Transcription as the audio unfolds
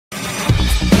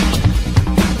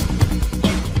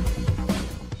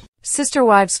Sister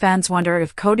Wives fans wonder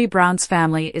if Kody Brown's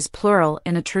family is plural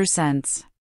in a true sense.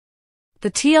 The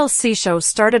TLC show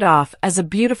started off as a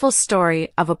beautiful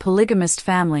story of a polygamist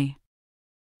family.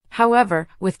 However,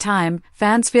 with time,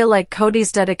 fans feel like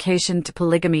Kody's dedication to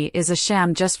polygamy is a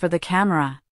sham just for the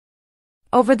camera.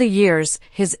 Over the years,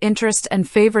 his interest and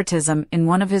favoritism in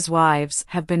one of his wives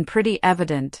have been pretty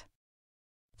evident.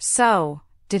 So,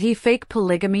 did he fake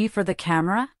polygamy for the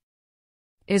camera?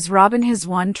 Is Robyn his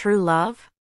one true love?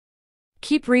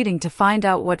 Keep reading to find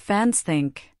out what fans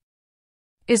think.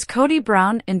 Is Kody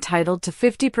Brown entitled to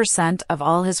 50% of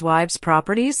all his wives'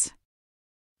 properties?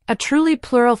 A truly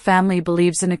plural family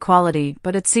believes in equality,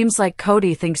 but it seems like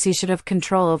Kody thinks he should have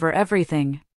control over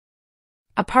everything.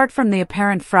 Apart from the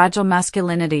apparent fragile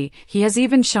masculinity, he has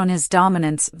even shown his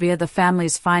dominance via the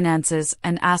family's finances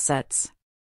and assets.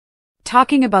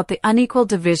 Talking about the unequal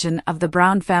division of the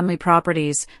Brown family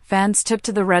properties, fans took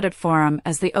to the Reddit forum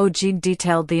as the OG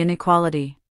detailed the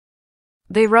inequality.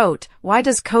 They wrote, "Why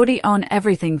does Kody own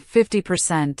everything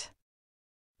 50%?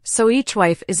 So each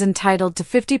wife is entitled to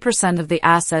 50% of the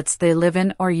assets they live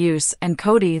in or use and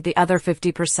Kody the other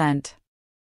 50%.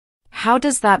 How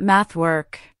does that math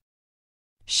work?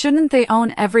 Shouldn't they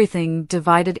own everything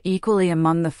divided equally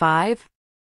among the 5?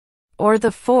 Or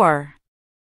the 4?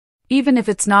 Even if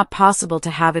it's not possible to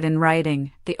have it in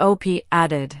writing," the OP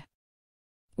added.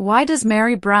 Why does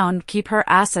Meri Brown keep her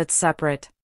assets separate?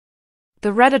 The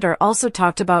Redditor also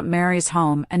talked about Meri's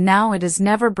home and now it is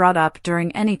never brought up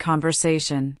during any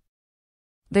conversation.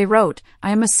 They wrote,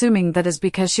 "I am assuming that is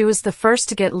because she was the first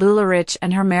to get Lula rich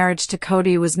and her marriage to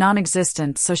Kody was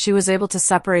non-existent, so she was able to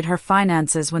separate her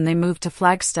finances when they moved to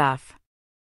Flagstaff."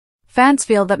 Fans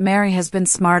feel that Meri has been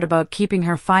smart about keeping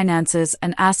her finances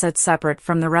and assets separate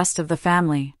from the rest of the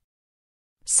family.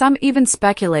 Some even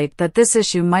speculate that this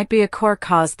issue might be a core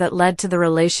cause that led to the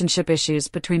relationship issues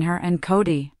between her and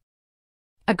Kody.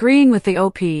 Agreeing with the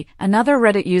OP, another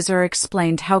Reddit user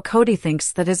explained how Kody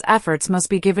thinks that his efforts must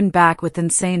be given back with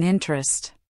insane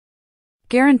interest.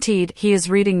 Guaranteed he is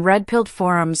reading red-pilled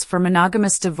forums for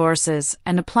monogamous divorces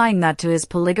and applying that to his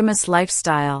polygamous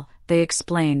lifestyle, they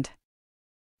explained.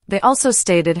 They also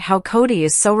stated how Kody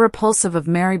is so repulsive of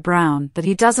Meri Brown that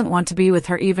he doesn't want to be with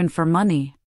her even for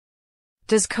money.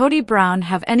 Does Kody Brown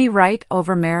have any right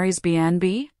over Meri's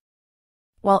B&B?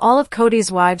 While all of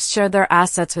Kody's wives share their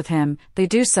assets with him, they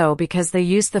do so because they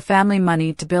use the family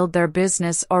money to build their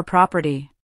business or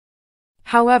property.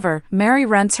 However, Meri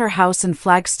rents her house in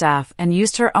Flagstaff and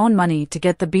used her own money to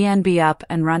get the B&B up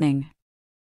and running.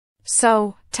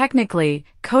 So, technically,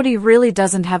 Kody really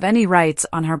doesn't have any rights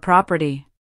on her property.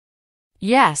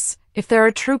 Yes, if they're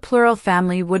a true plural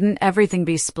family, wouldn't everything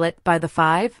be split by the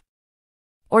 5?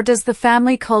 Or does the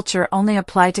family culture only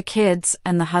apply to kids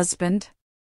and the husband?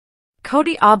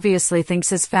 Kody obviously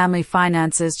thinks his family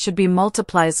finances should be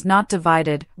multiplied, not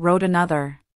divided, wrote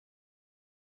another.